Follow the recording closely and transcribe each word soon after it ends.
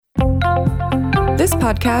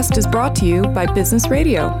podcast is brought to you by Business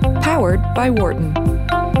Radio, powered by Wharton.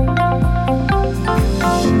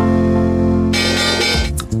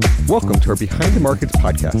 Welcome to our Behind the Markets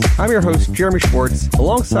podcast. I'm your host, Jeremy Schwartz.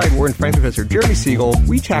 Alongside Wharton Finance Professor Jeremy Siegel,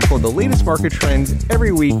 we tackle the latest market trends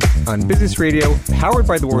every week on Business Radio, powered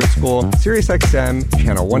by the Wharton School, SiriusXM,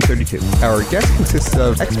 Channel 132. Our guest consists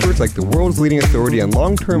of experts like the world's leading authority on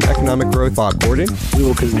long-term economic growth, Bob Gordon. We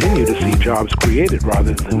will continue to see jobs created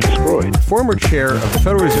rather than destroyed. Former chair of the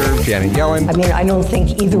Federal Reserve, Janet Yellen. I don't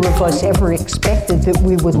think either of us ever expected that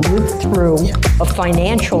we would live through a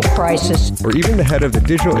financial crisis. Or even the head of the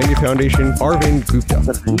Digital India Foundation, Arvind Gupta.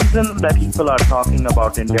 The reason that people are talking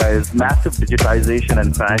about India is massive digitization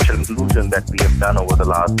and financial inclusion that we have done over the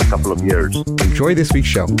last couple of years. Enjoy this week's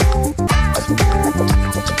show.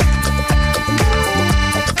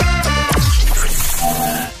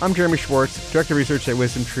 I'm Jeremy Schwartz, Director of Research at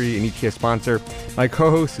WisdomTree, an ETF sponsor. My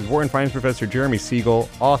co-host is Wharton Finance Professor Jeremy Siegel,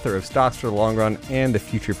 author of Stocks for the Long Run and The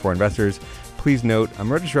Future for Investors. Please note,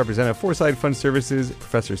 I'm a registered representative of Foresight Fund Services.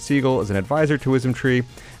 Professor Siegel is an advisor to WisdomTree.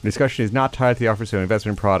 The discussion is not tied to the offers of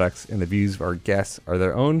investment products, and the views of our guests are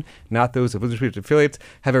their own, not those of WisdomTree's affiliates.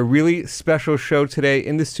 Have a really special show today.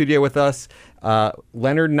 In the studio with us,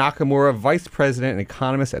 Leonard Nakamura, Vice President and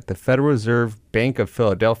Economist at the Federal Reserve Bank of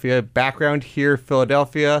Philadelphia. Background here,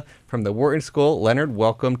 Philadelphia, from the Wharton School. Leonard,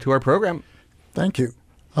 welcome to our program. Thank you.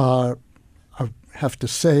 I have to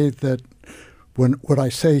say that what I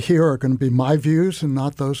say here are going to be my views and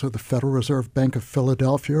not those of the Federal Reserve Bank of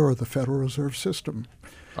Philadelphia or the Federal Reserve System.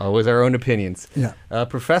 Always our own opinions. Yeah.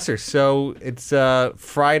 Professor, so it's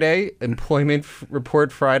Friday, Employment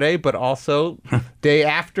Report Friday, but also day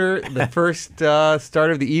after the first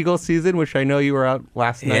start of the Eagle season, which I know you were out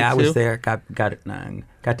last night, Yeah, I too. was there. Got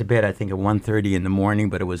to bed, I think, at 1:30 in the morning,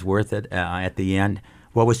 but it was worth it at the end.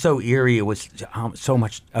 What was so eerie, it was so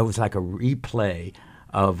much, it was like a replay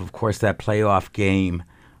of course, that playoff game,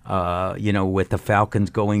 with the Falcons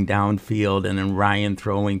going downfield and then Ryan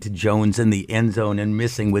throwing to Jones in the end zone and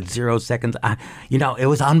missing with 0 seconds. It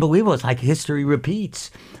was unbelievable. It's like history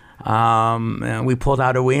repeats. We pulled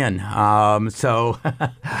out a win.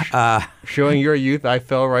 Showing your youth, I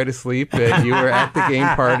fell right asleep, and you were at the game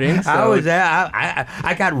partying. So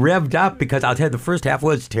I got revved up because I'll tell you, the first half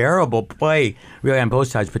was terrible play, really on both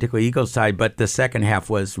sides, particularly Eagles side, but the second half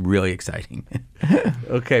was really exciting.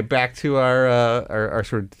 Okay, back to our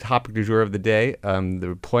sort of topic du jour of the day, the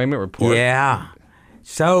employment report. Yeah.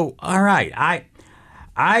 So, all right,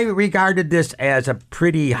 I regarded this as a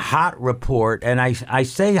pretty hot report, and I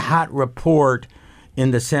say hot report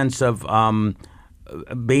in the sense of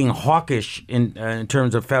being hawkish in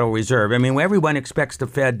terms of Federal Reserve. Everyone expects the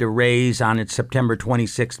Fed to raise on its September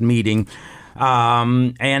 26th meeting,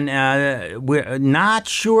 and we're not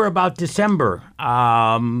sure about December.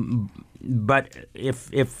 But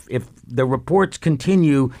if the reports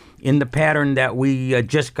continue in the pattern that we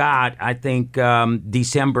just got, I think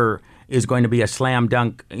December is going to be a slam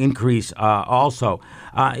dunk increase also.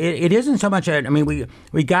 It isn't so much,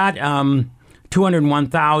 we got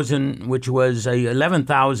 201,000, which was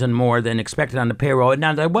 11,000 more than expected on the payroll.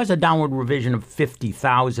 Now, there was a downward revision of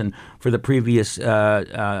 50,000 for the previous 2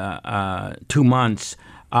 months.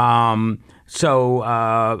 That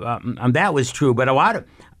was true, but a lot of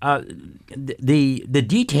the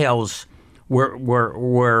details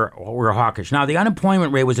were hawkish. Now, the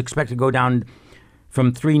unemployment rate was expected to go down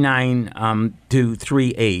from 3.9 to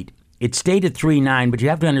 3.8. It stayed at 3.9, but you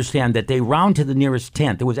have to understand that they round to the nearest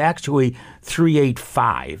tenth. It was actually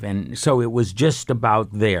 3.85, and so it was just about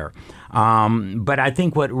there. But I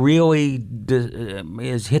think what really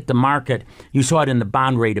is hit the market, you saw it in the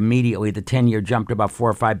bond rate immediately. The 10-year jumped about 4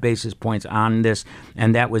 or 5 basis points on this,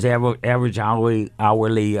 and that was average hourly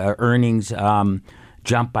earnings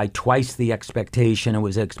jumped by twice the expectation. It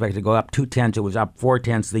was expected to go up 0.2. It was up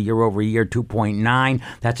 0.4 the year over year, 2.9.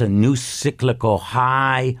 That's a new cyclical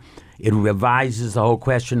high. It revises the whole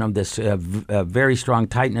question of this very strong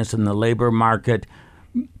tightness in the labor market,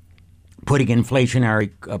 putting inflationary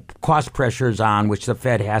cost pressures on, which the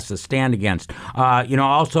Fed has to stand against.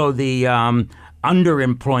 Also the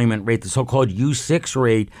underemployment rate, the so-called U6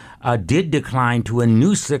 rate, did decline to a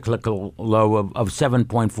new cyclical low of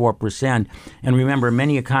 7.4%. And remember,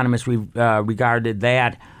 many economists regarded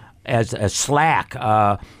that as a slack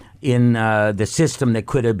in the system that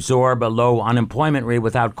could absorb a low unemployment rate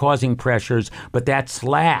without causing pressures. But that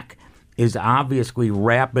slack is obviously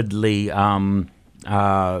rapidly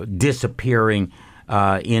disappearing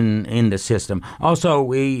in the system. Also,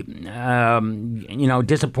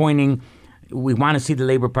 disappointing we want to see the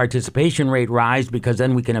labor participation rate rise because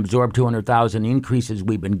then we can absorb 200,000 increases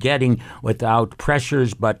we've been getting without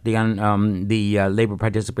pressures. But the labor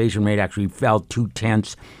participation rate actually fell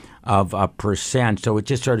 0.2%. So it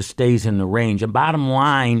just sort of stays in the range. And bottom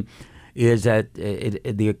line is that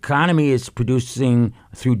the economy is producing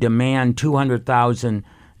through demand 200,000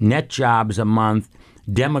 net jobs a month.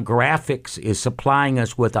 Demographics is supplying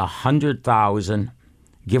us with 100,000,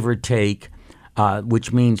 give or take,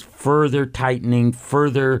 which means further tightening,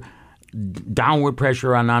 further downward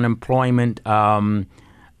pressure on unemployment,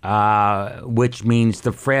 which means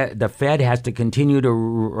the Fed has to continue to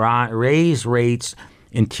raise rates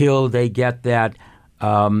until they get that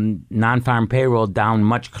non-farm payroll down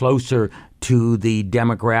much closer to the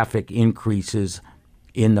demographic increases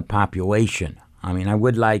in the population. I mean, I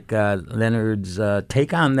would like Leonard's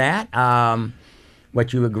take on that,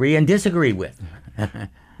 what you agree and disagree with.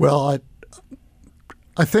 Well,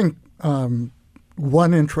 I think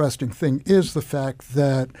one interesting thing is the fact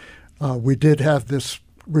that we did have this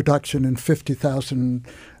reduction in 50,000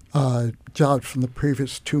 jobs from the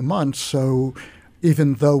previous 2 months. So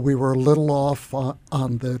even though we were a little off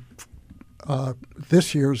on the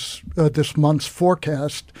this month's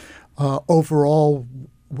forecast, overall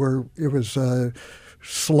it was a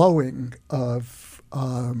slowing of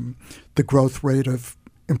the growth rate of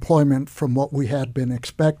employment from what we had been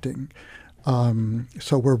expecting.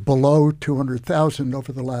 So we're below 200,000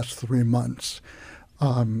 over the last 3 months.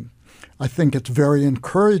 I think it's very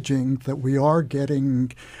encouraging that we are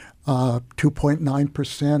getting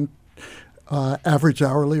 2.9% average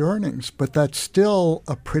hourly earnings, but that's still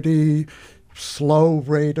a pretty slow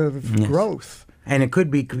rate of growth. And it could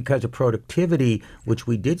be because of productivity, which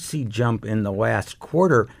we did see jump in the last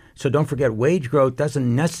quarter. So don't forget, wage growth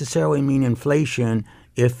doesn't necessarily mean inflation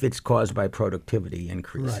if it's caused by productivity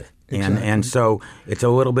increase. Right. Exactly. And so it's a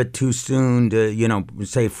little bit too soon to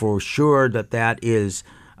say for sure that is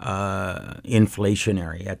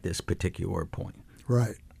inflationary at this particular point.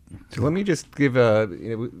 Right. So let me just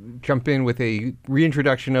jump in with a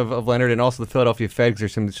reintroduction of Leonard and also the Philadelphia Fed,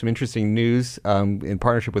 because there's some interesting news in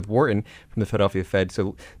partnership with Wharton from the Philadelphia Fed.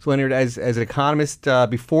 So Leonard, as an economist,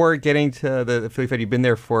 before getting to the Philly Fed, you've been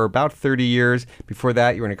there for about 30 years. Before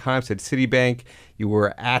that, you were an economist at Citibank. You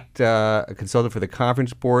were a consultant for the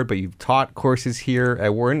Conference Board, but you've taught courses here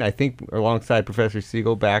at Wharton, I think alongside Professor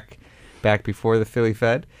Siegel back before the Philly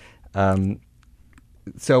Fed.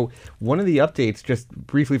 So one of the updates, just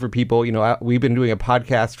briefly for people, we've been doing a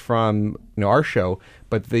podcast from our show,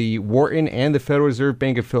 but the Wharton and the Federal Reserve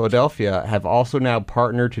Bank of Philadelphia have also now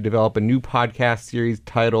partnered to develop a new podcast series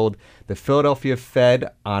titled The Philadelphia Fed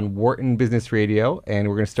on Wharton Business Radio, and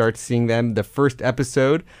we're going to start seeing them. The first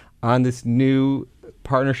episode on this new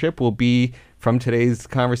partnership will be from today's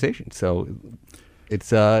conversation. So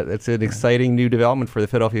it's an exciting new development for the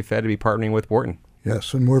Philadelphia Fed to be partnering with Wharton.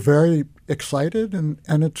 Yes, and we're very excited, and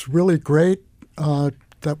it's really great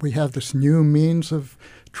that we have this new means of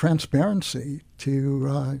transparency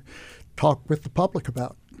to talk with the public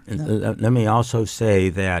about. Yeah. Let me also say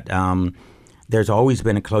that there's always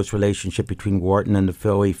been a close relationship between Wharton and the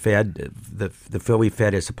Philly Fed. The Philly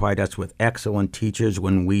Fed has supplied us with excellent teachers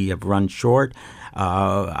when we have run short.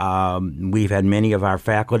 We've had many of our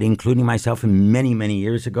faculty, including myself, many, many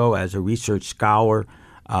years ago as a research scholar,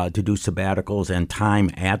 to do sabbaticals and time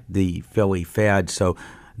at the Philly Fed. So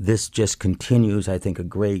this just continues, I think, a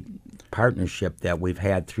great partnership that we've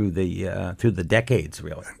had through the decades,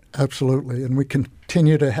 really. Absolutely, and we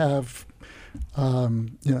continue to have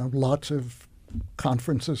lots of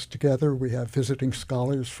conferences together. We have visiting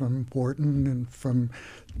scholars from Wharton and from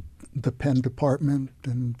the Penn Department,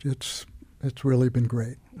 and it's really been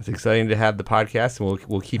great. It's exciting to have the podcast, and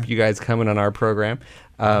we'll keep you guys coming on our program.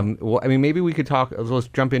 Maybe we could talk. Let's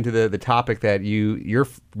jump into the topic that your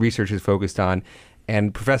research is focused on.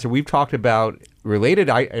 And Professor, we've talked about related.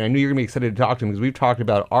 I knew you were going to be excited to talk to him because we've talked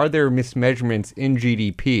about, are there mismeasurements in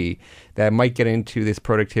GDP that might get into this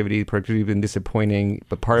productivity? Productivity has been disappointing,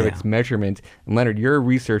 but part of it's measurement. And Leonard, your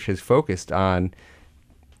research has focused on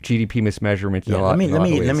GDP mismeasurement in a lot of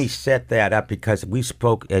ways. Let me set that up, because we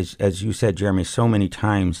spoke, as you said, Jeremy, so many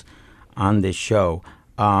times on this show.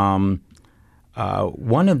 One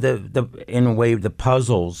of the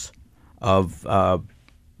puzzles of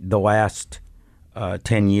the last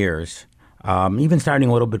 10 years, even starting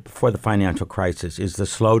a little bit before the financial crisis, is the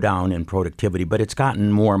slowdown in productivity, but it's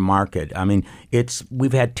gotten more marked. I mean,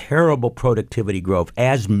 we've had terrible productivity growth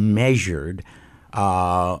as measured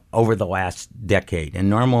over the last decade. And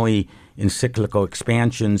normally in cyclical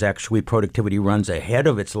expansions, actually productivity runs ahead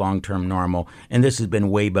of its long-term normal, and this has been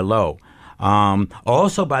way below.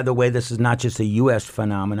 Also, by the way, this is not just a U.S.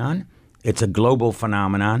 phenomenon. It's a global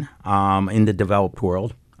phenomenon in the developed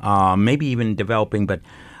world, maybe even developing, but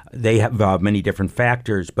they have many different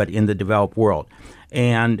factors, but in the developed world.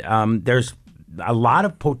 And there's a lot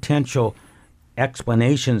of potential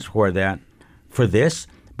explanations for this,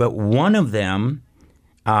 but one of them,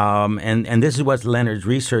 and this is what Leonard's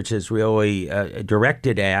research is really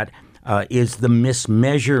directed at, is the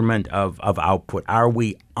mismeasurement of output. Are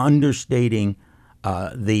we understating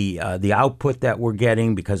the output that we're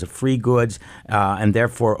getting because of free goods, and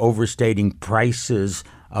therefore overstating prices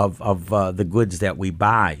of the goods that we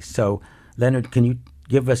buy? So, Leonard, can you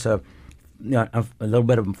give us a little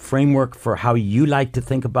bit of a framework for how you like to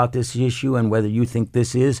think about this issue and whether you think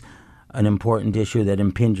this is an important issue that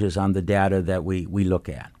impinges on the data that we look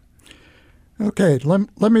at? Okay,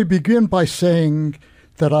 let me begin by saying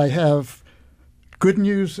that I have good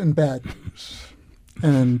news and bad news.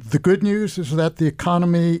 And the good news is that the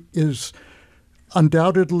economy is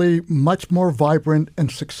undoubtedly much more vibrant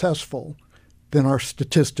and successful than our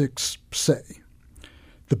statistics say.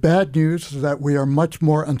 The bad news is that we are much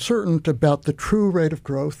more uncertain about the true rate of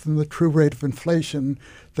growth and the true rate of inflation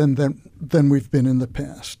than we've been in the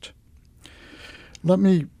past. Let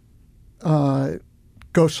me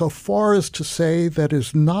go so far as to say that it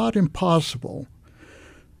is not impossible,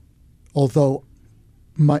 although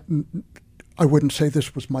I wouldn't say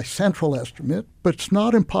this was my central estimate, but it's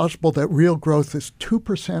not impossible that real growth is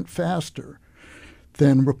 2% faster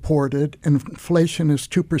than reported, and inflation is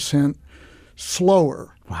 2%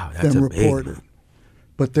 slower than reported.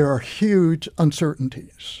 But there are huge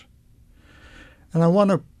uncertainties. And I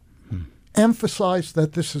want to emphasize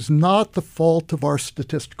that this is not the fault of our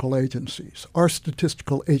statistical agencies. Our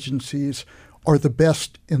statistical agencies are the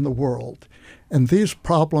best in the world. And these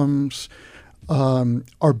problems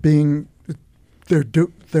are being,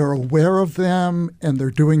 they're aware of them and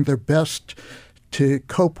they're doing their best to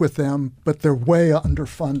cope with them, but they're way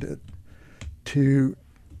underfunded to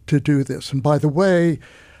do this. And by the way,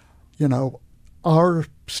 our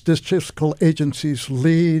statistical agencies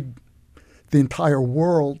lead the entire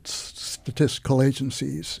world's statistical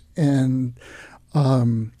agencies. And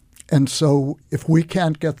so if we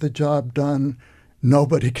can't get the job done,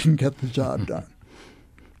 nobody can get the job done.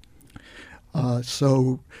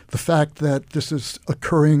 So the fact that this is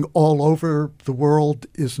occurring all over the world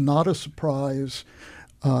is not a surprise.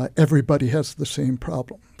 Everybody has the same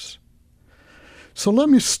problems. So let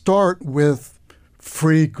me start with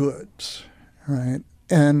free goods, right?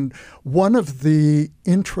 And one of the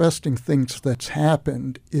interesting things that's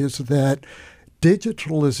happened is that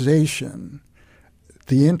digitalization,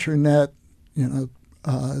 the internet,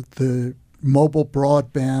 the mobile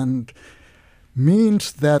broadband,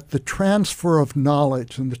 means that the transfer of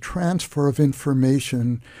knowledge and the transfer of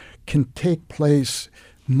information can take place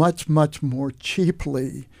much, much more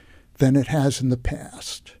cheaply than it has in the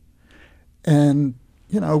past. And,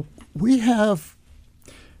 we have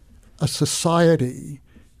a society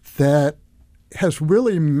that has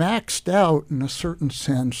really maxed out, in a certain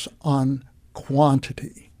sense, on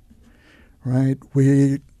quantity, right?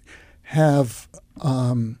 We have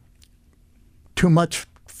too much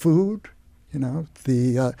food.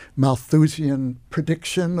 The Malthusian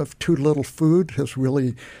prediction of too little food has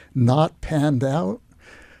really not panned out.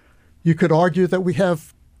 You could argue that we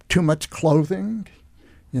have too much clothing.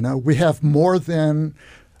 We have more than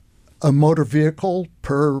a motor vehicle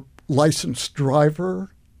per licensed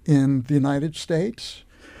driver in the United States.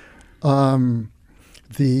 The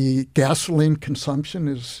gasoline consumption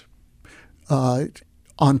is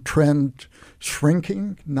on trend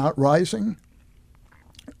shrinking, not rising.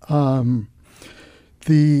 And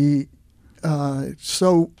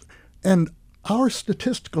our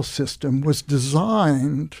statistical system was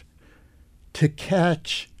designed to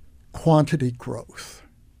catch quantity growth,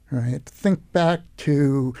 right? Think back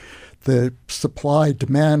to the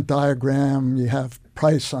supply-demand diagram. You have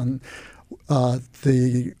price on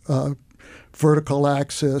the vertical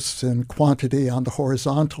axis and quantity on the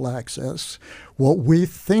horizontal axis. What we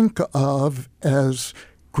think of as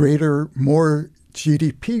more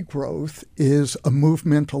GDP growth is a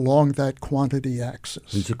movement along that quantity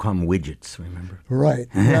axis. We used to call them widgets, remember? Right.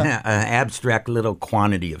 Yeah. An abstract little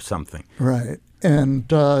quantity of something. Right. And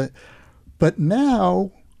but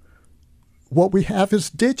now what we have is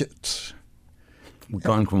digits. We've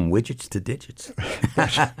gone from widgets to digits.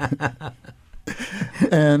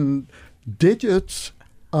 And digits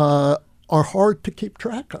are hard to keep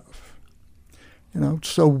track of.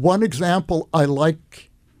 So one example I like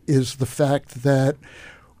is the fact that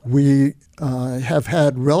we have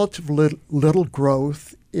had relatively little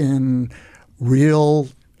growth in real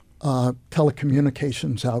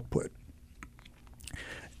telecommunications output.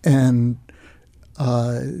 and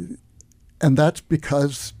that's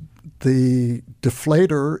because the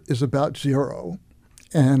deflator is about zero,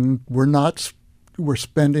 and we're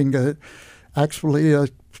spending actually a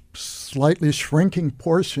slightly shrinking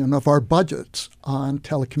portion of our budgets on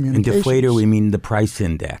telecommunications. And deflator, we mean the price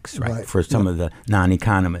index, right? Right. For some of the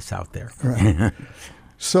non-economists out there. Right.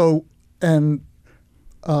 So the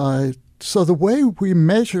way we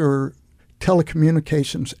measure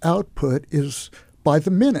telecommunications output is by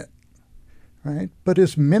the minute, right? But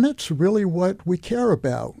is minutes really what we care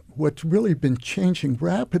about? What's really been changing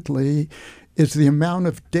rapidly is the amount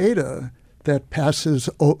of data that passes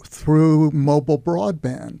through mobile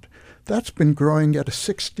broadband. That's been growing at a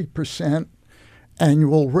 60%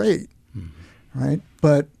 annual rate, right?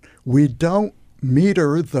 But we don't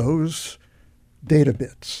meter those data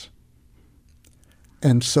bits.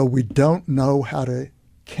 And so we don't know how to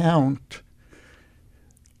count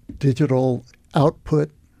digital output,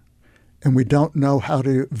 and we don't know how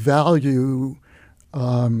to value,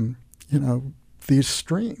 these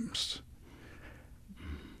streams.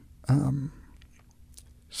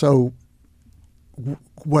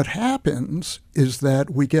 What happens is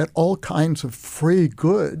that we get all kinds of free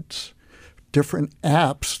goods, different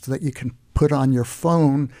apps that you can put on your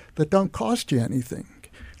phone that don't cost you anything,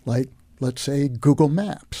 like, let's say, Google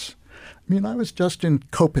Maps. I mean, I was just in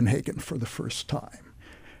Copenhagen for the first time.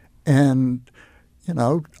 And,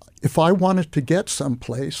 if I wanted to get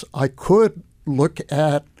someplace, I could look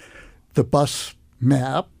at the bus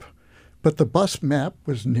map, but the bus map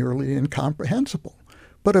was nearly incomprehensible.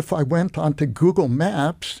 But if I went onto Google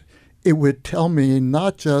Maps, it would tell me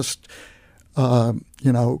not just,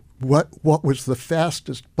 what was the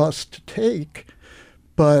fastest bus to take,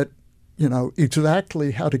 but,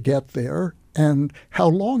 exactly how to get there and how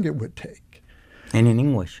long it would take. And in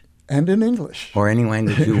English. Or any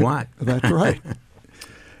language you want. That's right.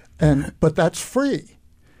 But that's free.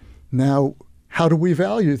 Now, how do we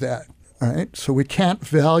value that? Right? So we can't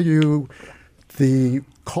value the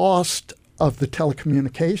cost of the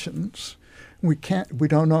telecommunications. We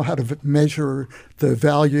don't know how to measure the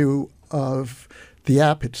value of the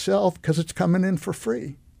app itself because it's coming in for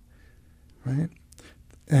free, right?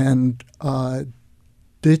 And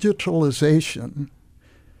digitalization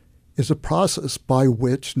is a process by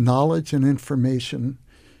which knowledge and information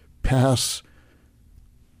pass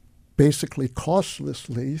basically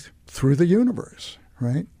costlessly through the universe,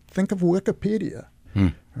 right? Think of Wikipedia,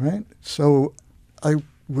 right? So I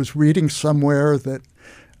was reading somewhere that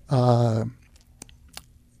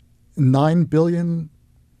 9 billion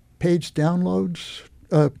page downloads,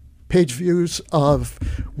 page views of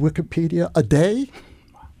Wikipedia a day,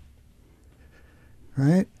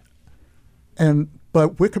 right?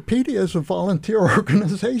 But Wikipedia is a volunteer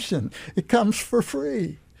organization. It comes for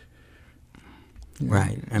free.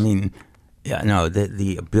 Right. I mean,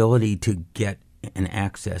 the ability to get and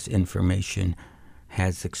access information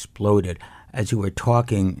has exploded. As you were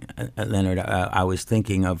talking, Leonard, I was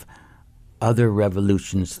thinking of other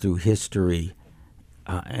revolutions through history,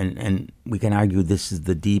 and we can argue this is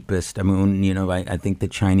the deepest. I mean, I think the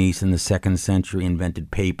Chinese in the 2nd century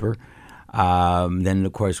invented paper. Then,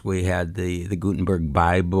 of course, we had the Gutenberg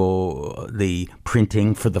Bible, the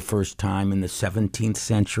printing for the first time in the 17th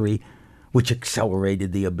century, which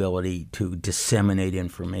accelerated the ability to disseminate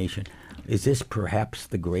information. Is this perhaps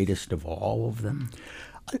the greatest of all of them?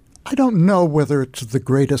 I don't know whether it's the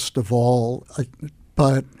greatest of all,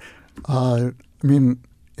 but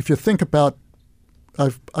if you think about,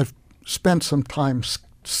 I've spent some time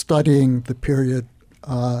studying the period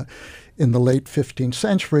in the late 15th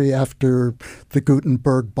century after the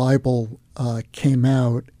Gutenberg Bible came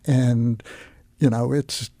out, and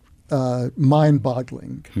it's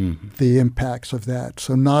mind-boggling, the impacts of that.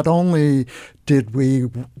 So not only did we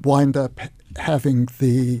wind up having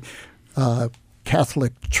the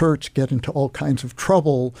Catholic Church get into all kinds of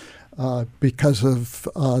trouble because of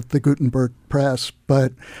the Gutenberg Press,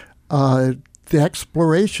 but the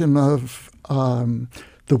exploration of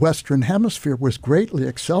the Western Hemisphere was greatly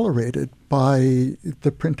accelerated by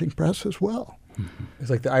the printing press as well. It's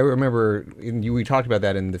like I remember we talked about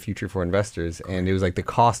that in the Future for Investors, and it was like the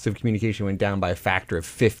cost of communication went down by a factor of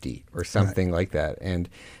 50 or something like that. And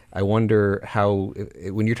I wonder how,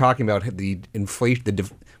 when you're talking about the inflation,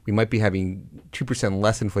 we might be having 2%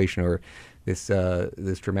 less inflation, or this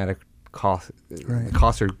dramatic cost. Right. The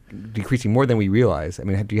costs are decreasing more than we realize. I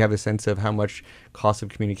mean, do you have a sense of how much cost of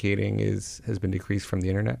communicating has been decreased from the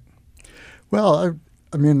internet? Well,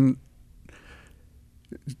 I mean,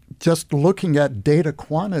 just looking at data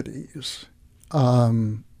quantities,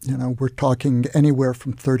 we're talking anywhere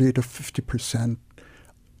from 30 to 50%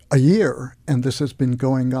 a year, and this has been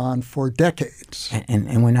going on for decades.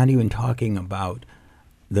 And we're not even talking about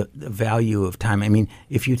the value of time. I mean,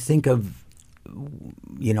 if you think of,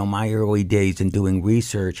 my early days in doing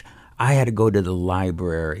research, I had to go to the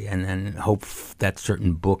library and then hope that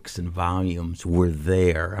certain books and volumes were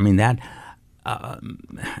there. I mean, that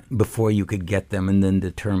before you could get them and then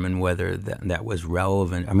determine whether that was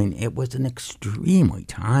relevant. I mean, it was an extremely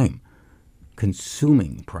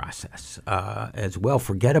time-consuming process as well.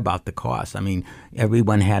 Forget about the cost. I mean,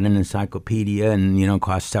 everyone had an encyclopedia and,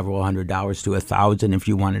 cost several $100s to $1,000 if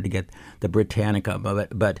you wanted to get the Britannica of it.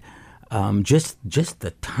 But just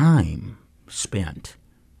the time spent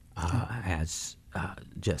has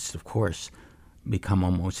just, of course, become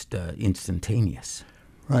almost instantaneous.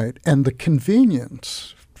 Right. And the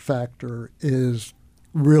convenience factor is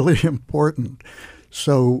really important.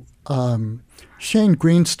 So Shane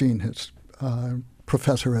Greenstein, his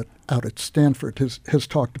professor out at Stanford, has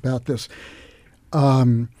talked about this,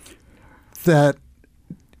 that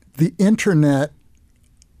the Internet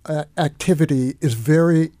activity is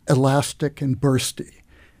very elastic and bursty.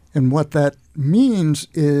 And what that means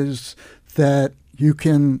is that you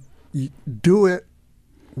can do it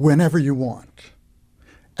whenever you want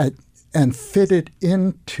and fit it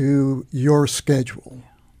into your schedule,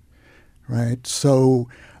 right? So,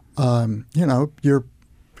 you're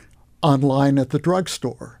online at the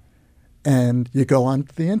drugstore and you go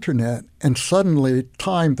onto the Internet and suddenly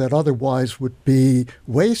time that otherwise would be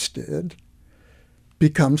wasted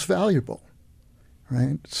becomes valuable,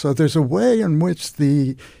 right? So there's a way in which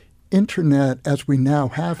the Internet, as we now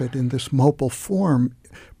have it in this mobile form,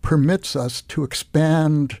 permits us to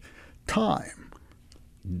expand time.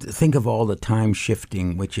 Think of all the time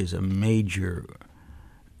shifting, which is a major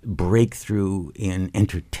breakthrough in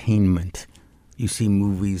entertainment. You see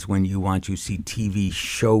movies when you want. You see TV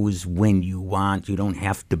shows when you want. You don't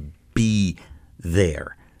have to be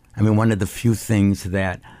there. I mean, one of the few things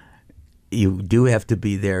that you do have to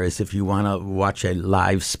be there is if you want to watch a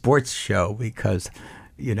live sports show because,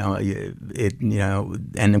 and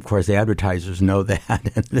of course the advertisers know that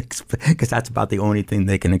because that's about the only thing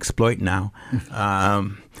they can exploit now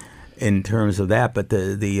in terms of that. But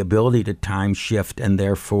the ability to time shift and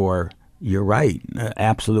therefore, you're right,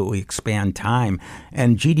 absolutely expand time.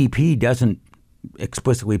 And GDP doesn't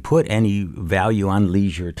explicitly put any value on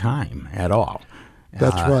leisure time at all.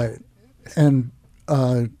 That's right. And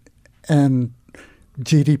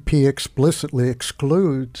GDP explicitly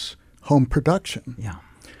excludes home production. Yeah.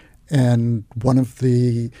 And one of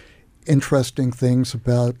the interesting things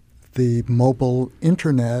about the mobile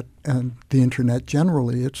Internet and the Internet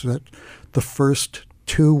generally is that the first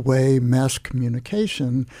two-way mass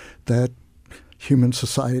communication that human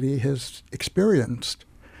society has experienced.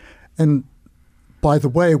 And by the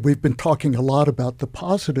way, we've been talking a lot about the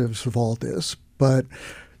positives of all this, but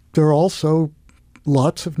there are also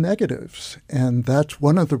lots of negatives. And that's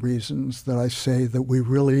one of the reasons that I say that we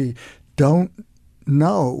really don't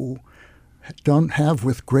have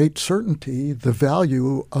with great certainty the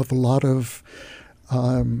value of a lot of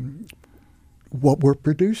what we're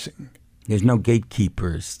producing. There's no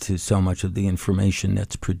gatekeepers to so much of the information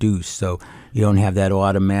that's produced, so you don't have that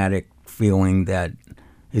automatic feeling that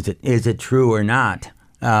is it true or not.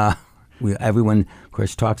 Everyone, of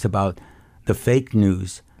course, talks about the fake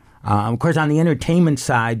news. Of course, on the entertainment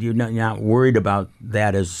side, you're not worried about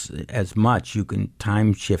that as much. You can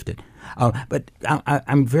time shift it. But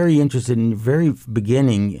I'm very interested in the very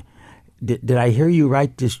beginning. Did I hear you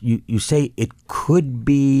right? You say it could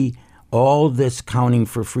be all this counting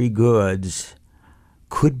for free goods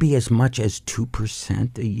could be as much as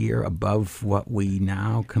 2% a year above what we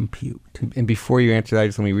now compute. And before you answer that,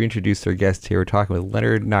 just let me reintroduce our guest here. We're talking with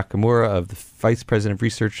Leonard Nakamura, of the Vice President of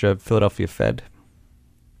Research of Philadelphia Fed.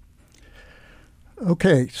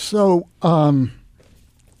 Okay, so I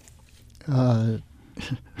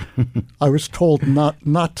was told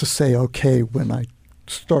not to say okay when I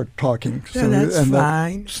start talking. So that's and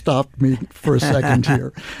fine. That stopped me for a second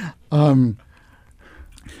here.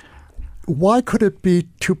 Why could it be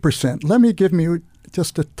 2%? Let me give you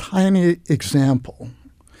just a tiny example.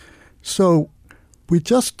 So we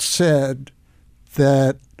just said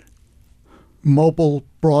that mobile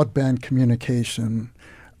broadband communication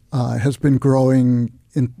has been growing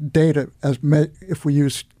in data, if we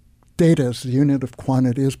use data as the unit of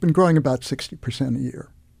quantity, has been growing about 60% a year,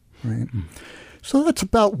 right? Mm. So that's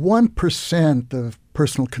about 1% of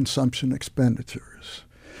personal consumption expenditures.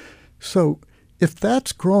 So if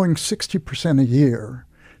that's growing 60% a year,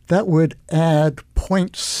 that would add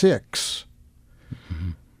 0.6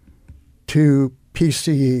 to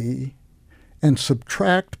PCE and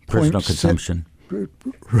subtract personal consumption.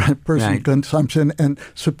 Personal consumption, and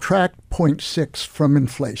subtract 0.6 from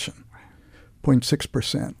inflation,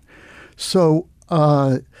 0.6%. So,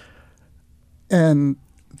 and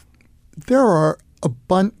there are a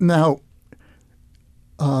bunch now.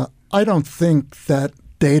 I don't think that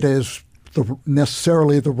data is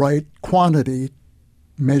necessarily the right quantity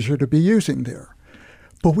measure to be using there,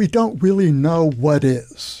 but we don't really know what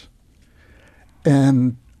is.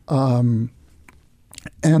 And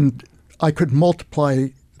I could multiply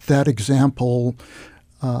that example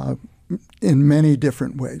in many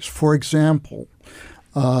different ways. For example,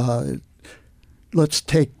 let's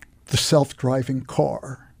take the self-driving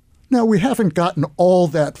car. Now, we haven't gotten all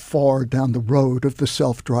that far down the road of the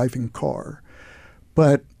self-driving car,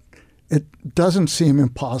 but it doesn't seem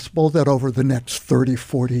impossible that over the next 30,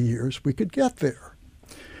 40 years we could get there,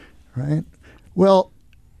 right? Well,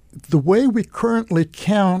 the way we currently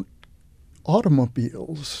count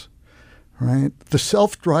automobiles, right, the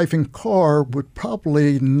self-driving car would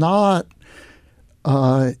probably not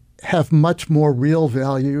have much more real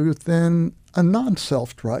value than a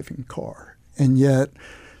non-self-driving car. And yet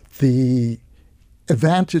the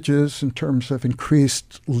advantages in terms of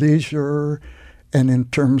increased leisure and in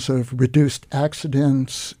terms of reduced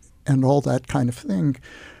accidents and all that kind of thing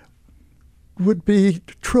would be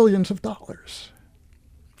trillions of dollars.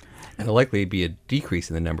 And it'll likely be a decrease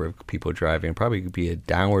in the number of people driving. Probably be a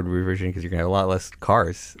downward reversion because you're going to have a lot less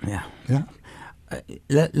cars. Yeah. Yeah.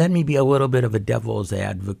 Let me be a little bit of a devil's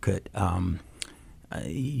advocate.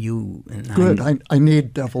 You and Good. I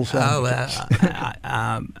need devil's advocates.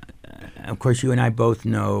 Of course, you and I both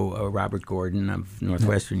know Robert Gordon of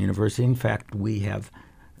Northwestern University. In fact, we have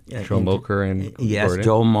Joel Mocher and Gordon.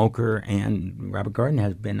 Joel Mocher and Robert Gordon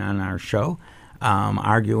has been on our show,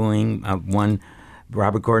 arguing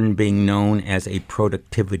Robert Gordon being known as a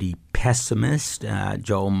productivity pessimist,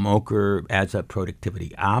 Joel Mocher as a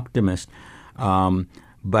productivity optimist.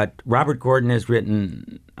 But Robert Gordon has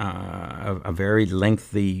written a very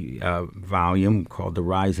lengthy volume called The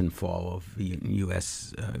Rise and Fall of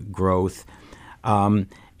U.S. Growth. And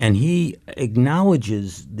he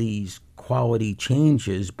acknowledges these quality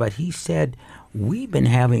changes, but he said, we've been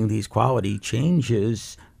having these quality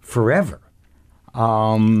changes forever.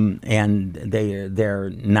 And they're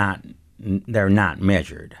not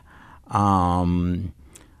measured.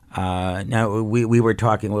 Now, we were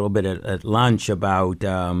talking a little bit at lunch about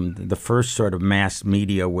the first sort of mass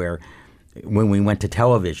media where when we went to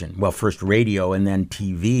television, well, first radio and then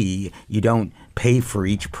TV, you don't pay for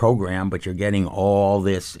each program, but you're getting all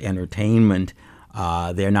this entertainment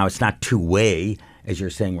there. Now, it's not two-way, as you're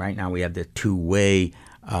saying right now. We have the two-way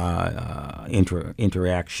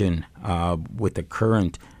interaction with the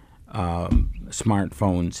current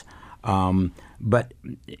smartphones. But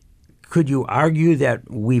could you argue that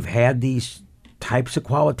we've had these types of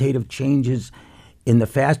qualitative changes in the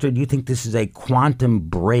past, or do you think this is a quantum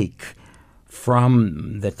break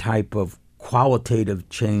from the type of qualitative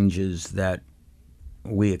changes that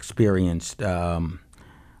we experienced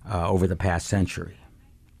over the past century?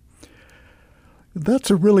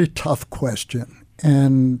 That's a really tough question,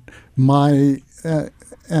 and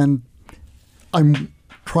and I'm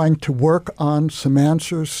trying to work on some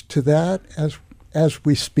answers to that as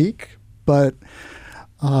we speak. But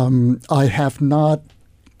I have not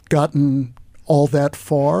gotten all that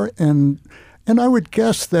far, and I would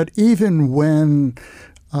guess that even when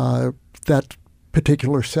that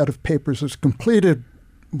particular set of papers is completed,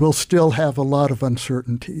 we'll still have a lot of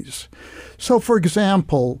uncertainties. So, for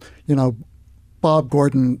example, Bob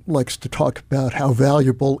Gordon likes to talk about how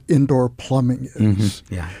valuable indoor plumbing is.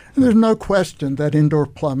 Mm-hmm. Yeah. And there's no question that indoor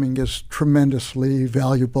plumbing is tremendously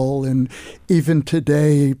valuable, and even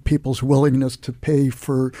today, people's willingness to pay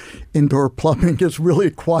for indoor plumbing is really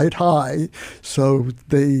quite high. So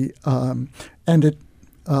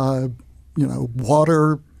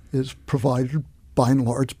water is provided by and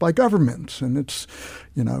large by governments, and it's,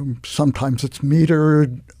 sometimes it's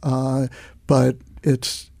metered, but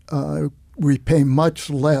it's we pay much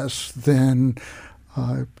less than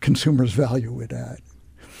consumers value it at.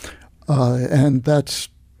 And that's,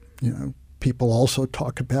 people also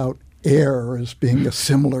talk about air as being a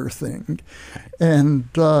similar thing. And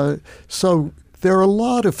so there are a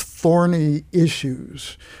lot of thorny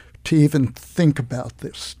issues to even think about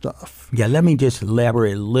this stuff. Yeah, let me just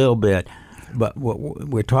elaborate a little bit. But what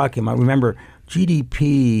we're talking about, remember,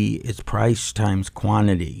 GDP is price times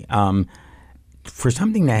quantity. For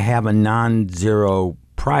something to have a non-zero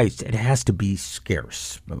price, it has to be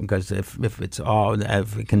scarce, because if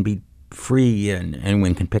it can be free and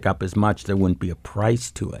anyone can pick up as much, there wouldn't be a price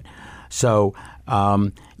to it. So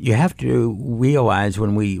you have to realize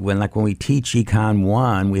when we teach Econ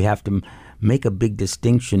 1, we have to make a big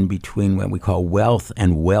distinction between what we call wealth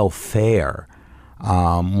and welfare.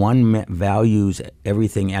 One values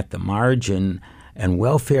everything at the margin, and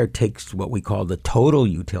welfare takes what we call the total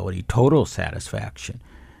utility, total satisfaction.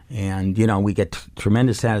 And, we get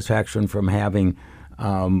tremendous satisfaction from having,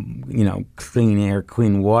 clean air,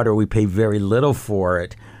 clean water. We pay very little for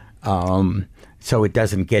it. So it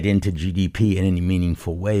doesn't get into GDP in any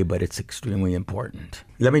meaningful way, but it's extremely important.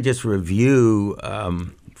 Let me just review,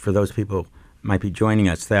 for those people who might be joining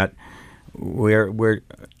us, that we're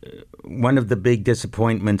one of the big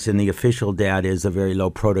disappointments in the official data is the very low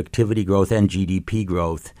productivity growth and GDP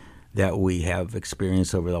growth that we have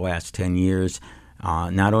experienced over the last 10 years.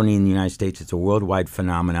 Not only in the United States, it's a worldwide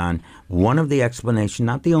phenomenon. One of the explanations,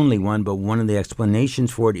 not the only one, but one of the explanations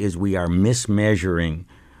for it is we are mismeasuring.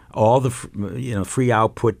 All the free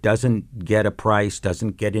output doesn't get a price,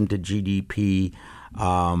 doesn't get into GDP,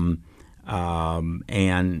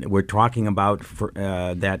 and we're talking about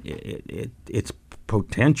that it's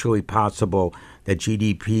potentially possible that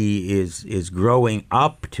GDP is growing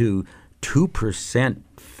up to 2%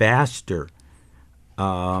 faster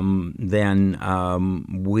than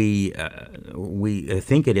we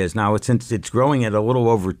think it is. Now, since it's growing at a little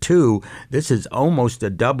over 2, this is almost a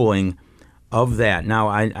doubling of that. Now,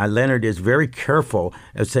 Leonard is very careful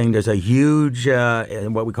of saying there's a huge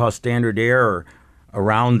what we call standard error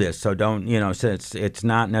around this. So don't, so it's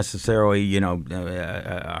not necessarily,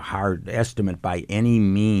 a hard estimate by any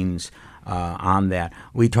means on that.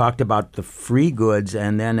 We talked about the free goods,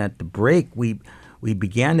 and then at the break we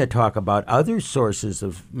began to talk about other sources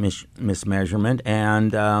of mismeasurement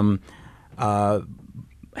and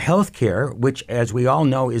healthcare, which, as we all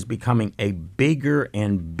know, is becoming a bigger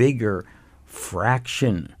and bigger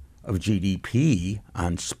fraction of GDP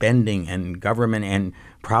on spending and government, and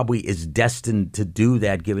probably is destined to do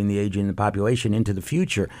that given the aging of the population into the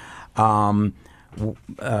future. Leonard,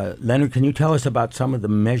 can you tell us about some of the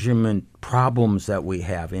measurement problems that we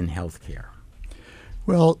have in healthcare?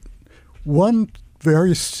 Well, one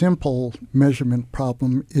very simple measurement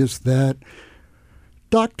problem is that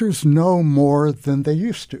doctors know more than they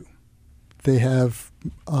used to. They have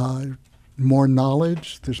more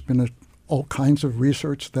knowledge. There's been all kinds of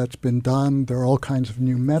research that's been done. There are all kinds of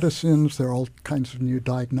new medicines. There are all kinds of new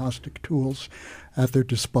diagnostic tools at their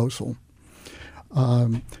disposal.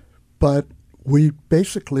 But we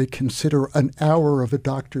basically consider an hour of a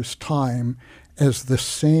doctor's time as the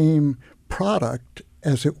same product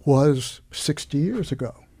as it was 60 years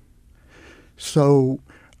ago. So,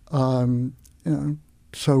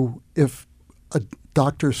 so if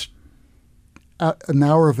an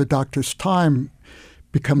hour of a doctor's time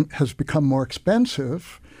has become more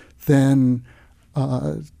expensive, then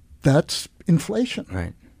that's inflation.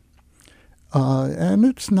 Right. And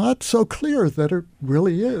it's not so clear that it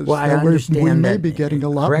really is. Well, I understand we may be getting a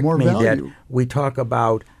lot more value. That we talk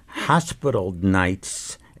about hospital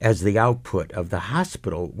nights as the output of the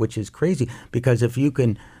hospital, which is crazy, because if you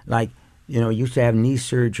can, used to have knee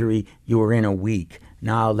surgery, you were in a week.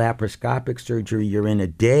 Now laparoscopic surgery, you're in a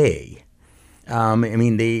day.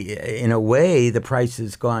 In a way, the price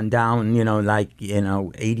has gone down, 80,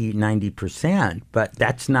 90%, but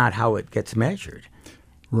that's not how it gets measured.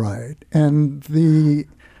 Right. And the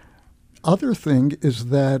other thing is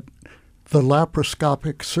that the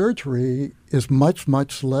laparoscopic surgery is much,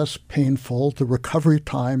 much less painful. The recovery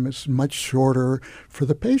time is much shorter for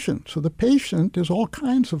the patient. So the patient is all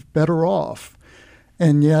kinds of better off.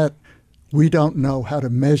 And yet we don't know how to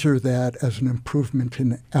measure that as an improvement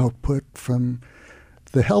in output from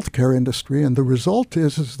the healthcare industry. And the result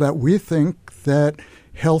is that we think that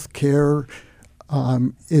healthcare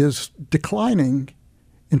is declining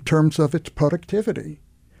in terms of its productivity.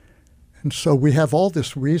 And so we have all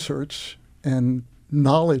this research and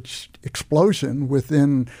knowledge explosion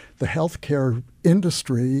within the healthcare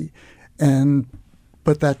industry,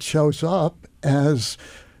 but that shows up as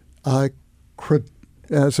a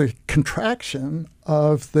contraction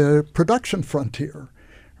of the production frontier,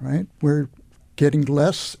 right? We're getting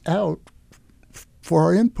less out for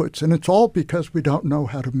our inputs, and it's all because we don't know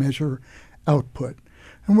how to measure output.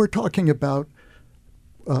 And we're talking about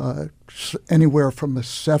anywhere from a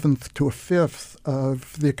seventh to a fifth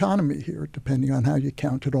of the economy here, depending on how you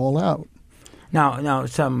count it all out. Now,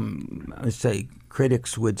 some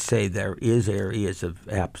critics would say there is areas of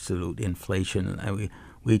absolute inflation.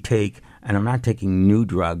 We take, and I'm not taking new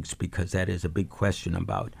drugs because that is a big question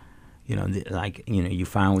about, you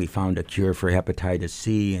finally found a cure for hepatitis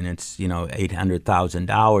C and it's,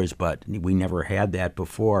 $800,000, but we never had that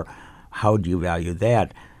before. How do you value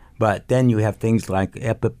that? But then you have things like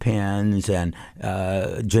EpiPens and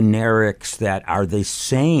generics that are the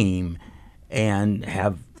same and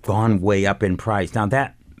have gone way up in price. Now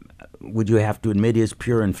that, would you have to admit, is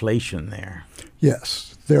pure inflation there?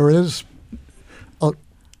 Yes, there is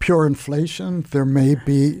pure inflation. There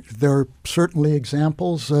are certainly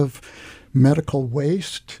examples of medical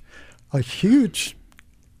waste. A huge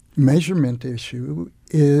measurement issue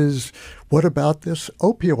is, what about this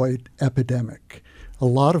opioid epidemic? A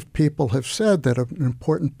lot of people have said that an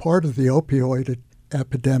important part of the opioid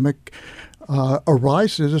epidemic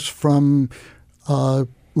arises from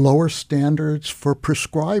lower standards for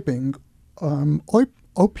prescribing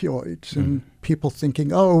opioids, and people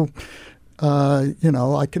thinking,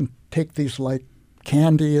 I can take these like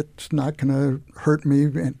candy, it's not going to hurt me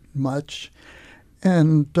much.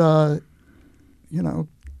 And, but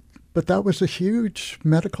that was a huge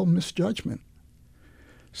medical misjudgment.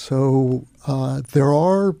 So there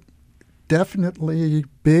are definitely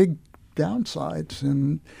big downsides.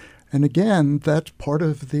 And again, that's part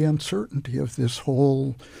of the uncertainty of this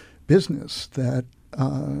whole business, that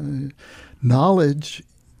knowledge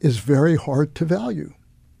is very hard to value.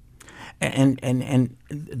 And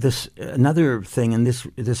this another thing, and this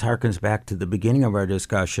harkens back to the beginning of our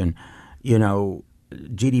discussion.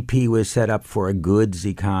 GDP was set up for a goods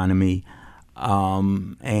economy,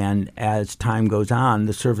 and as time goes on,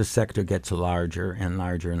 the service sector gets larger and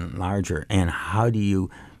larger and larger. And how do you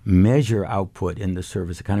measure output in the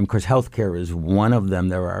service economy? Of course, healthcare is one of them.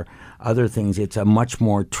 There are other things. It's a much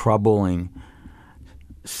more troubling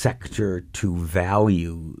sector to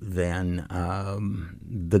value than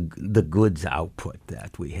the goods output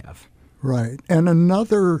that we have. Right. And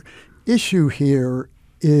another issue here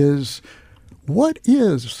is, what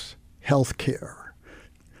is healthcare?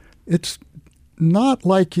 It's not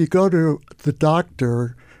like you go to the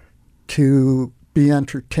doctor to be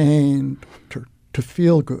entertained, to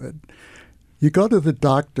feel good. You go to the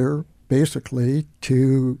doctor basically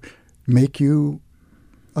to make you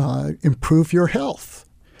improve your health.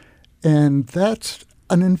 And that's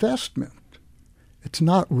an investment. It's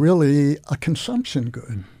not really a consumption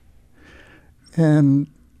good. And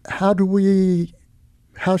how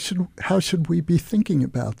should we be thinking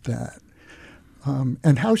about that?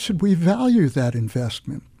 And how should we value that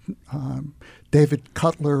investment? David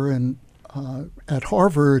Cutler at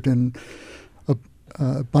Harvard and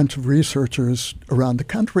a bunch of researchers around the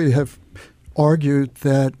country have argued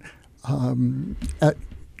that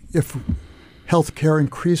if healthcare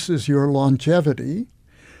increases your longevity,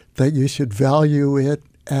 that you should value it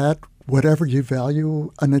at whatever you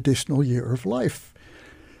value an additional year of life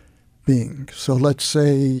being. So let's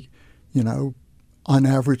say, on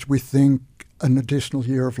average, we think an additional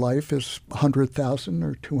year of life is $100,000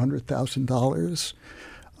 or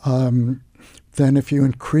 $200,000. Then if you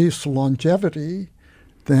increase longevity,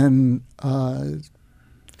 then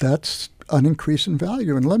that's an increase in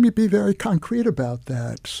value. And let me be very concrete about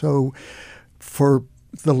that. So for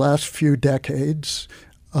the last few decades,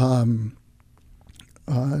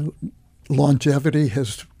 longevity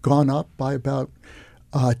has gone up by about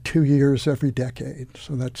 2 years every decade.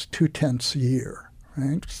 So that's 0.2 a year,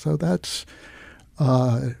 right? So that's,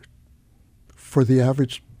 for the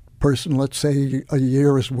average person, let's say a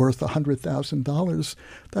year is worth $100,000.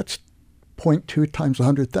 That's 0.2 times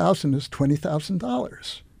 100,000 is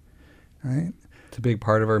 $20,000, right? It's a big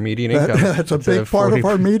part of our median income. That's a big part of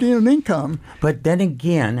our median income. But then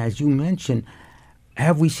again, as you mentioned,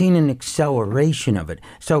 have we seen an acceleration of it?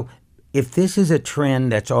 So if this is a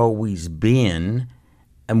trend that's always been,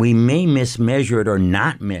 and we may mismeasure it or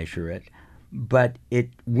not measure it, but it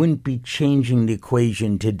wouldn't be changing the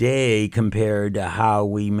equation today compared to how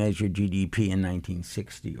we measured GDP in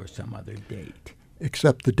 1960 or some other date.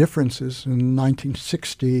 Except the differences. In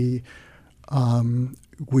 1960,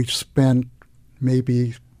 we spent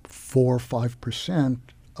maybe 4 or 5%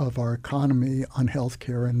 of our economy on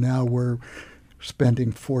healthcare, and now we're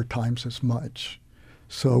spending 4 times as much.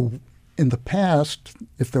 So in the past,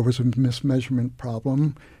 if there was a mismeasurement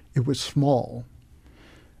problem, it was small,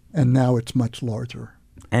 and now it's much larger.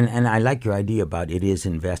 And I like your idea about it is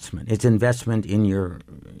investment. It's investment in your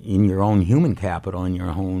own human capital, in your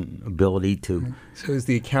own ability to. So is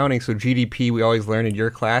the accounting, so GDP, we always learn in your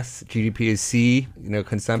class, GDP is C,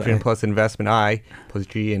 consumption plus investment I, plus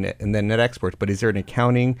G, and then net exports. But is there an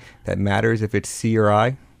accounting that matters if it's C or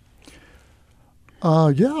I?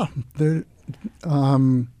 Yeah.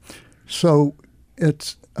 So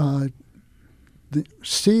it's the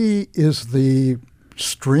C is the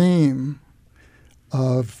stream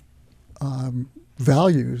of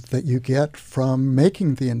value that you get from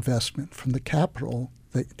making the investment, from the capital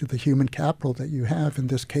the human capital that you have, in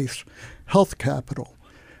this case, health capital.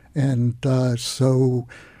 And so,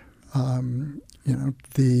 you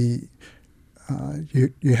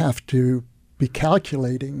have to be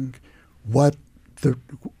calculating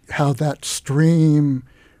how that stream,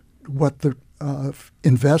 what the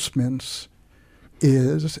investments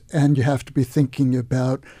is, and you have to be thinking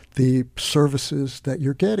about the services that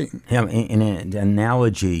you're getting. Yeah, in an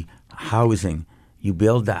analogy, housing. You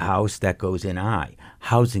build the house, that goes in I.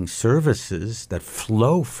 Housing services that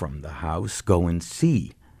flow from the house go in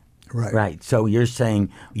C. Right. Right. So you're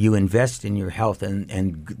saying you invest in your health,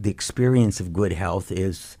 and the experience of good health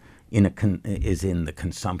is in the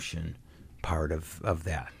consumption part of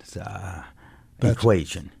that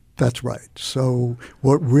equation. That's right. So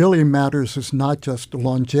what really matters is not just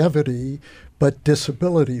longevity, but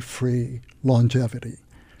disability-free longevity.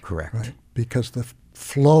 Correct. Right? Because the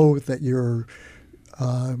flow that you're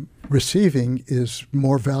receiving is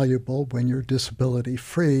more valuable when you're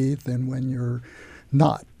disability-free than when you're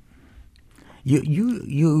not.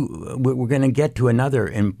 We're going to get to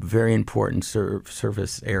another very important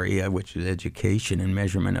service area, which is education and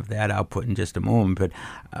measurement of that output in just a moment. But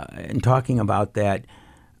in talking about that,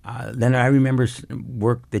 then I remember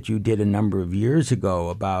work that you did a number of years ago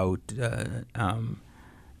about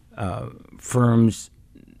firms.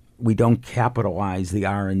 We don't capitalize the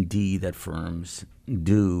R&D that firms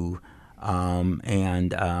do,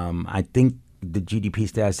 and I think the GDP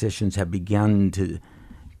statisticians have begun to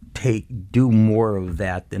do more of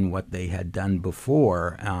that than what they had done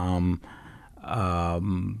before. Do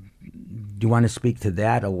you want to speak to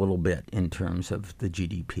that a little bit in terms of the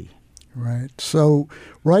GDP? Right. So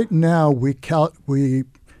right now we capture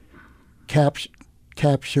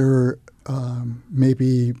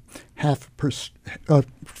maybe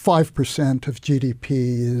 5% of GDP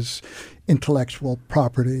is intellectual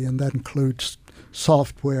property, and that includes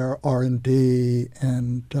software, R&D,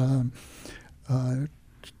 and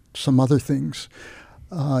some other things.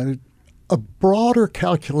 A broader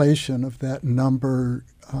calculation of that number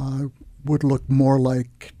would look more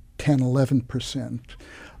like 10-11%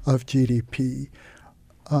 of GDP.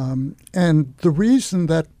 And the reason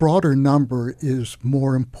that broader number is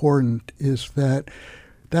more important is that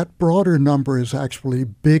broader number is actually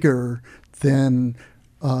bigger than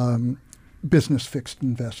business fixed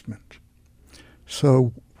investment.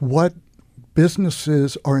 So what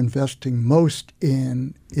businesses are investing most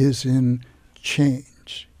in is in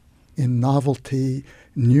change, in novelty,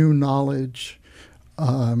 new knowledge,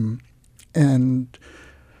 and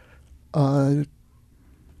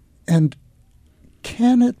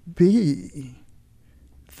can it be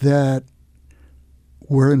that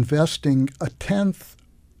we're investing 1/10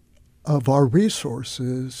 of our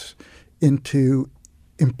resources into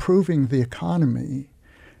improving the economy,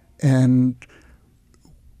 and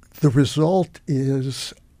the result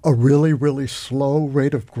is a really, really slow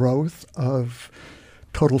rate of growth of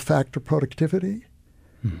total factor productivity?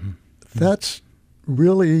 Mm-hmm. That's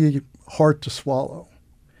really hard to swallow.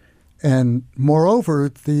 And moreover,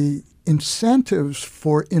 the incentives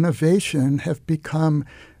for innovation have become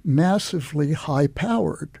massively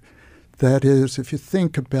high-powered. That is, if you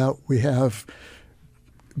think about, we have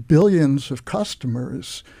billions of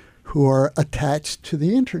customers who are attached to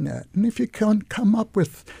the internet. And if you can come up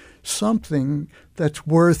with something that's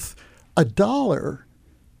worth $1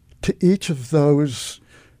 to each of those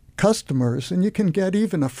customers, and you can get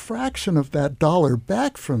even a fraction of that dollar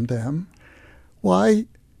back from them, why,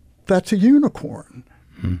 that's a unicorn.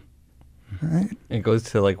 Mm-hmm. Right? It goes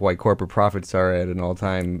to like why corporate profits are at an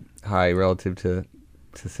all-time high relative to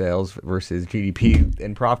sales versus GDP,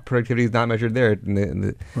 and productivity is not measured there in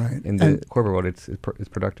the corporate world. It's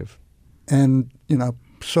productive. And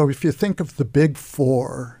so if you think of the big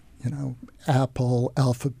four, Apple,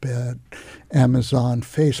 Alphabet, Amazon,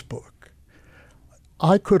 Facebook,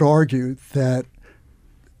 I could argue that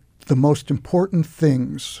the most important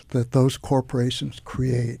things that those corporations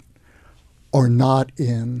create are not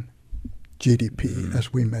in GDP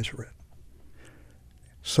as we measure it.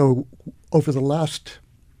 So over the last,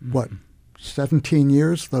 17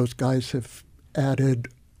 years, those guys have added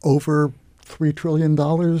over $3 trillion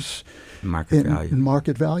in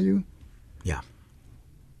market value. Yeah.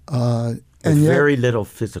 And very little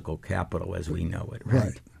physical capital as we know it,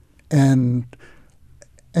 right? And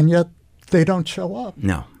yet they don't show up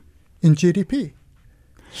in GDP.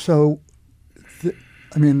 So,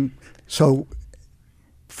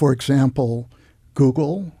 for example,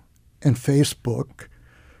 Google and Facebook,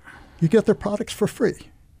 you get their products for free.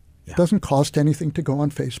 Yeah. It doesn't cost anything to go on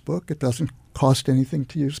Facebook. It doesn't cost anything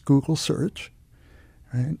to use Google search.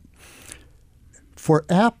 Right? For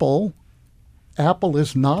Apple Apple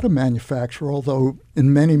is not a manufacturer, although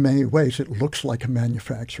in many, many ways it looks like a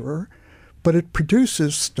manufacturer, but it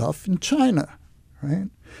produces stuff in China, right?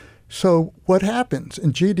 So what happens?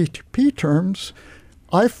 In GDP terms,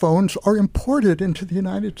 iPhones are imported into the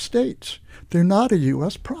United States. They're not a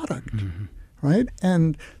U.S. product, right?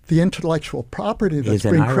 And the intellectual property that's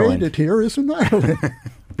being created here is in Ireland.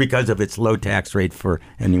 Because of its low tax rate for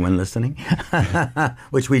anyone listening,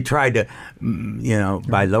 which we tried to,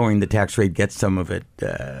 by lowering the tax rate, get some of it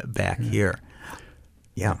back here.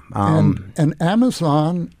 Yeah. And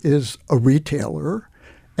Amazon is a retailer,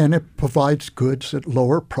 and it provides goods at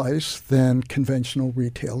lower price than conventional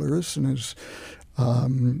retailers. And is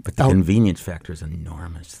but the convenience factor is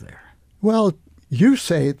enormous there. Well, you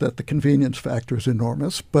say that the convenience factor is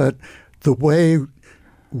enormous, but the way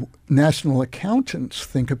national accountants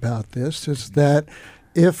think about this is that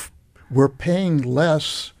if we're paying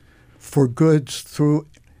less for goods through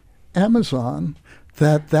Amazon,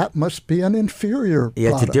 that must be an inferior product.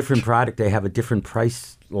 Yeah, it's a different product. They have a different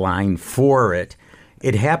price line for it.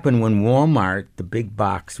 It happened when Walmart, the big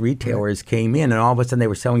box retailers, came in, and all of a sudden they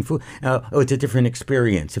were selling food. It's a different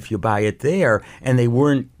experience if you buy it there, and they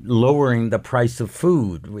weren't lowering the price of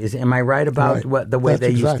food. Am I right about the way That's they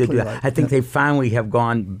used exactly to do that? right. I think they finally have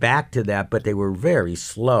gone back to that, but they were very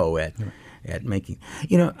slow at making.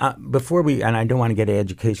 Before we, and I don't want to get to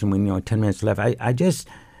education when 10 minutes left. I just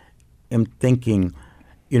am thinking.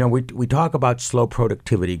 We talk about slow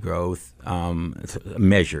productivity growth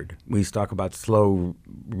measured. We talk about slow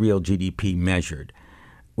real GDP measured.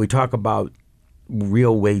 We talk about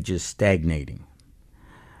real wages stagnating.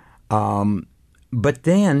 But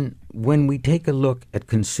then when we take a look at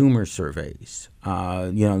consumer surveys,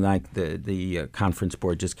 like the Conference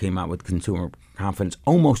Board just came out with consumer confidence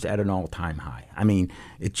almost at an all-time high. I mean,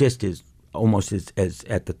 it just is almost as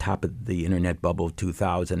at the top of the internet bubble of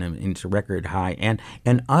 2000, and it's a record high. And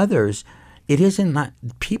others, it isn't not,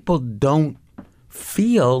 people don't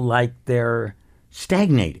feel like they're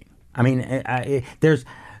stagnating. I mean,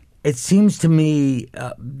 it seems to me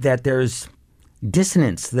that there's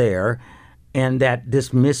dissonance there, and that this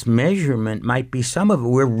mismeasurement might be some of it.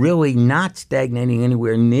 We're really not stagnating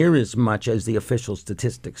anywhere near as much as the official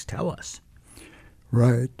statistics tell us.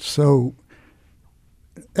 Right. So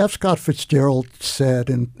F. Scott Fitzgerald said,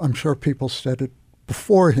 and I'm sure people said it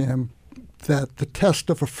before him, that the test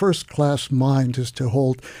of a first-class mind is to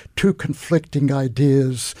hold two conflicting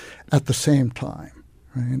ideas at the same time.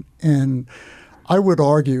 Right? And I would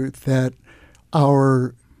argue that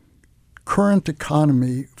our current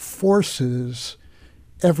economy forces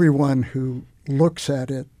everyone who looks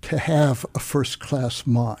at it to have a first-class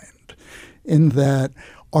mind, in that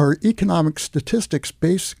our economic statistics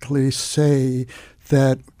basically say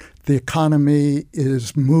that the economy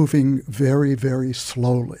is moving very, very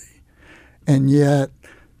slowly. And yet,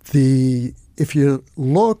 if you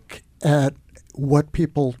look at what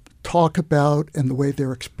people talk about and the way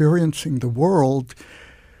they're experiencing the world,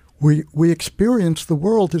 we experience the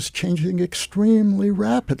world as changing extremely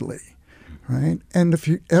rapidly, right?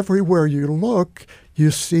 And everywhere you look,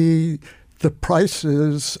 you see the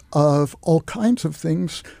prices of all kinds of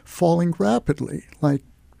things falling rapidly. Like,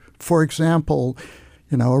 for example,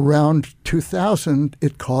 around 2000,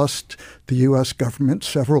 it cost the U.S. government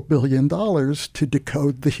several $billion to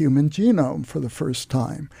decode the human genome for the first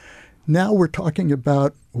time. Now we're talking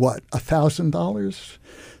about, what, $1,000?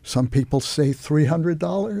 Some people say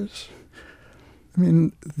 $300. I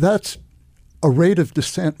mean, that's a rate of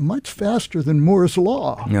descent much faster than Moore's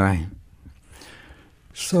Law. Right.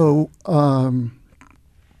 So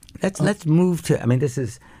let's move to, this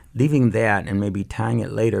is leaving that and maybe tying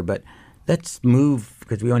it later, but let's move,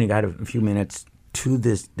 because we only got a few minutes, to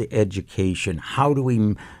the education. How do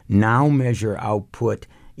we now measure output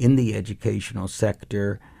in the educational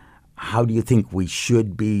sector? How do you think we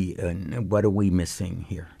should be, and what are we missing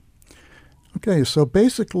here? Okay, so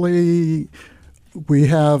basically we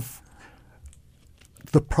have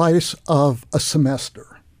the price of a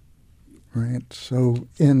semester, right? So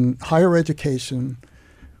in higher education,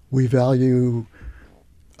 we value,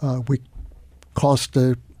 we cost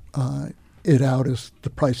it out as the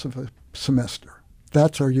price of a semester.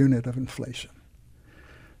 That's our unit of inflation.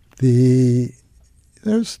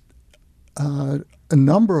 There's a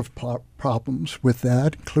number of problems with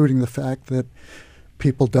that, including the fact that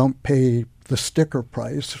people don't pay the sticker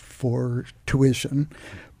price for tuition.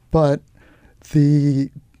 But the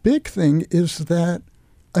big thing is that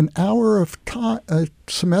an hour of a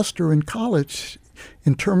semester in college,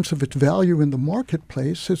 in terms of its value in the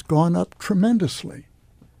marketplace, has gone up tremendously.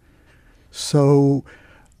 So,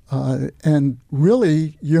 and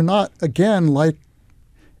really, you're not, again, like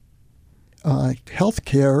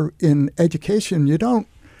healthcare, in education, you don't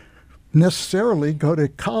necessarily go to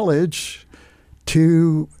college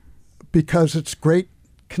because it's great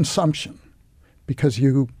consumption, because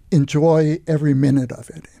you enjoy every minute of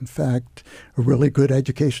it. In fact, a really good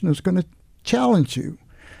education is going to challenge you.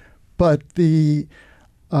 But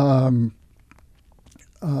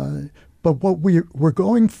but what we're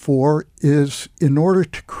going for is, in order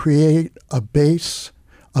to create a base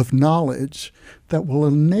of knowledge that will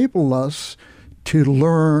enable us to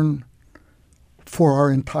learn for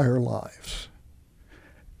our entire lives.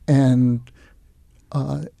 And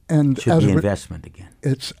should be investment again.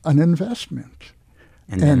 It's an investment.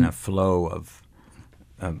 And then a flow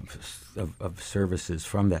of services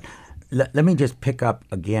from that. Let me just pick up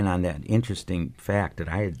again on that interesting fact that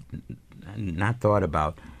I had not thought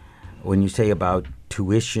about. When you say about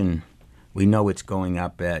tuition, we know it's going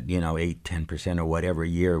up at 8-10% or whatever a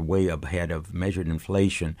year, way ahead of measured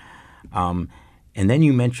inflation. And then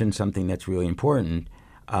you mentioned something that's really important.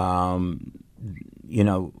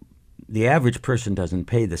 The average person doesn't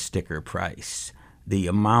pay the sticker price. The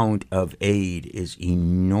amount of aid is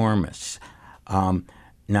enormous.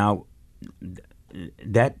 Now,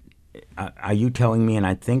 that are you telling me, and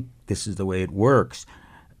I think this is the way it works,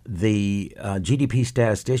 the GDP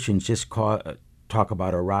statisticians just talk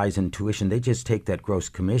about a rise in tuition. They just take that gross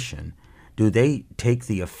commission. Do they take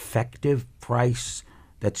the effective price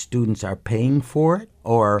that students are paying for it,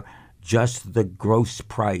 or just the gross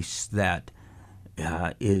price that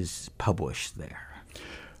is published there?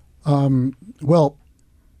 Well,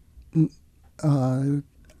 I'm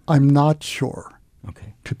not sure,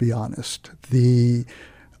 okay, to be honest.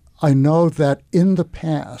 I know that in the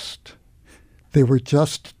past, they were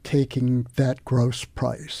just taking that gross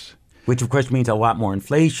price. Which, of course, means a lot more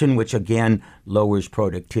inflation, which, again, lowers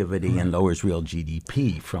productivity and lowers real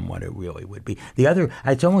GDP from what it really would be. The other,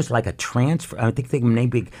 it's almost like a transfer. I think they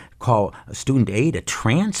maybe call student aid a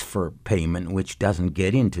transfer payment, which doesn't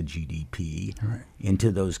get into GDP,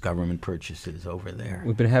 into those government purchases over there.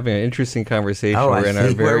 We've been having an interesting conversation. We're in our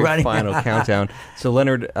very final countdown. So,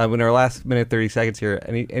 Leonard, in our last minute, 30 seconds here,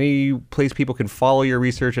 any place people can follow your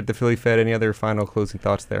research at the Philly Fed? Any other final closing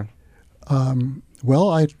thoughts there?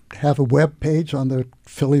 Well, I have a web page on the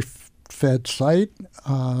Philly Fed site,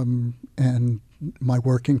 and my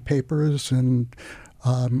working papers and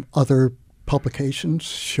other publications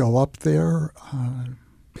show up there.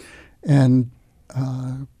 And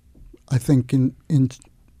I think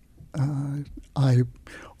I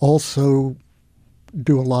also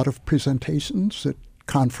do a lot of presentations at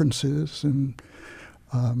conferences and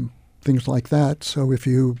things like that. So if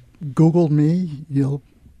you Google me, you'll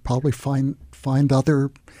probably find other.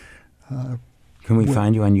 Can we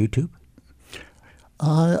find you on YouTube?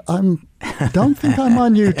 Don't think I'm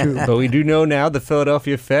on YouTube. But we do know now the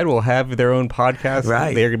Philadelphia Fed will have their own podcast.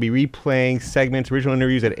 Right. They're going to be replaying segments, original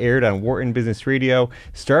interviews that aired on Wharton Business Radio,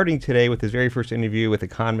 starting today with his very first interview with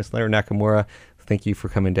economist Leonard Nakamura. Thank you for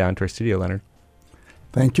coming down to our studio, Leonard.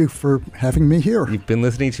 Thank you for having me here. You've been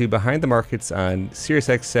listening to Behind the Markets on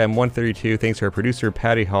SiriusXM 132. Thanks to our producer,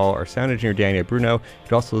 Patty Hall, our sound engineer, Daniel Bruno. You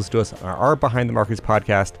can also listen to us on our Behind the Markets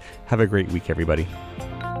podcast. Have a great week, everybody.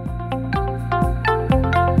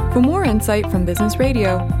 For more insight from Business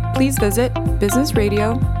Radio, please visit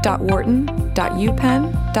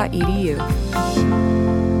businessradio.wharton.upenn.edu.